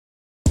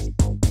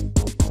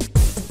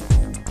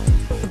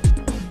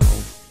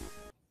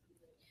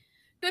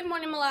Good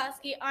morning,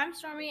 Mulaski. I'm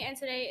Stormy, and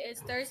today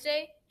is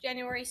Thursday,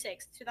 January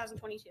 6th,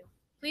 2022.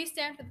 Please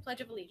stand for the Pledge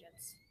of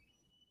Allegiance.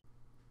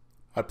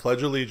 I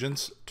pledge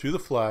allegiance to the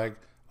flag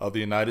of the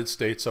United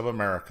States of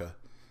America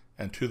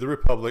and to the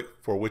republic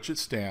for which it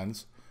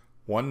stands,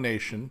 one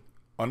nation,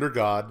 under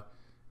God,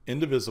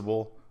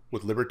 indivisible,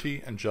 with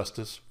liberty and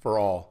justice for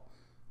all.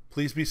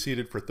 Please be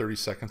seated for 30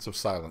 seconds of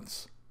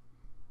silence.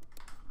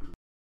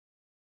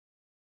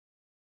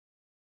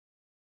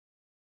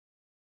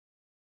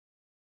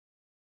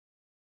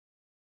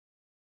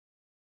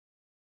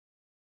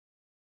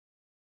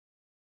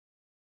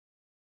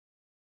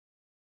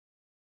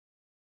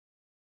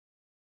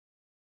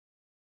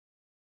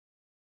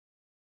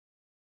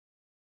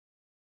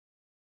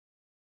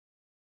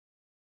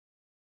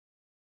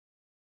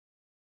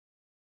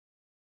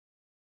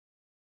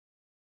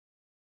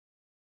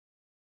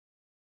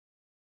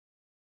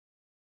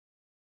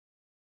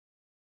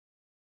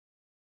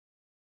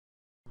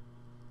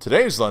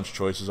 Today's lunch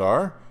choices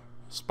are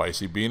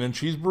spicy bean and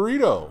cheese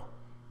burrito,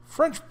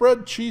 French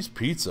bread cheese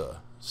pizza,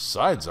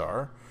 sides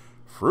are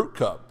fruit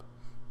cup,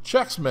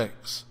 Chex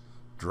Mix,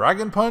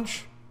 Dragon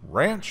Punch,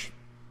 ranch,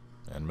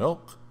 and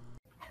milk.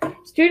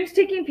 Students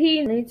taking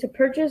PE need to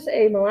purchase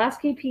a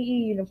Mulaski PE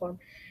uniform.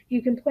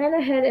 You can plan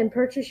ahead and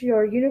purchase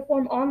your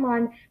uniform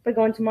online by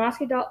going to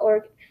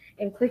mulaski.org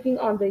and clicking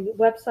on the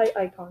website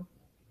icon.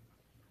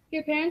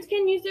 Your parents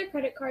can use their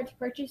credit card to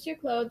purchase your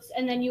clothes,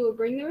 and then you will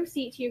bring the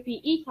receipt to your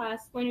PE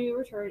class when we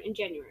return in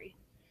January.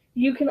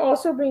 You can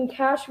also bring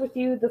cash with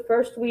you the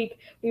first week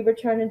we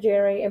return in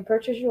January and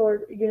purchase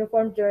your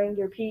uniform during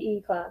your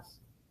PE class.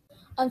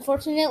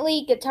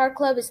 Unfortunately, Guitar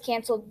Club is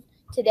canceled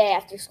today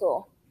after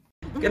school.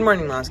 Good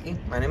morning, Mulaski.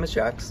 My name is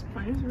Jax.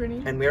 My name is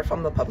Brittany. And we are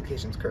from the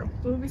publications crew.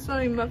 We'll be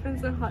selling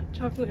muffins and hot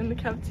chocolate in the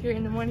cafeteria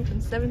in the morning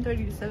from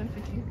 7:30 to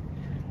 7:50.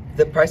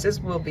 The prices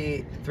will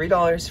be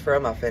 $3 for a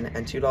muffin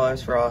and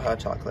 $2 for all hot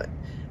chocolate.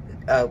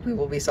 We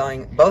will be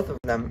selling both of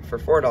them for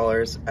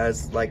 $4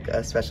 as like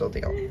a special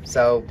deal.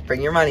 So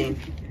bring your money.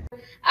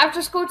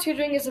 After-school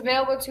tutoring is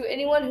available to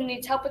anyone who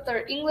needs help with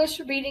their English,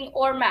 reading,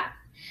 or math.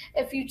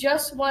 If you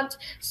just want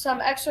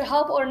some extra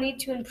help or need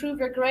to improve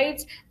your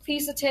grades,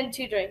 please attend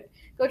tutoring.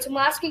 Go to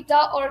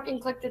mulaski.org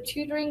and click the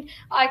tutoring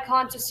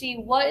icon to see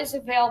what is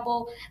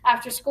available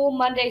after school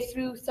Monday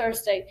through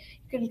Thursday.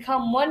 You can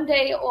come one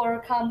day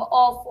or come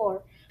all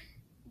four.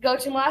 Go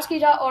to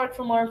mulaski.org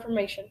for more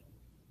information.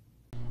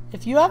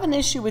 If you have an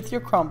issue with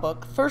your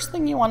Chromebook, first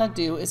thing you want to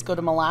do is go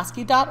to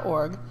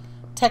mulaski.org,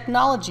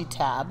 Technology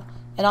tab,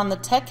 and on the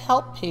Tech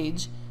Help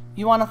page,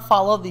 you want to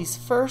follow these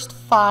first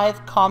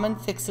 5 common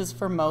fixes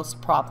for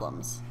most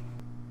problems.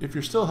 If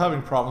you're still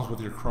having problems with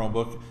your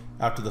Chromebook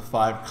after the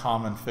 5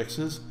 common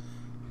fixes,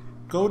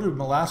 go to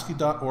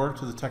mulaski.org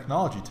to the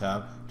Technology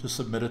tab to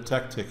submit a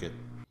tech ticket.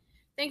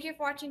 Thank you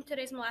for watching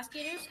today's Mulaski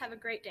News. Have a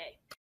great day.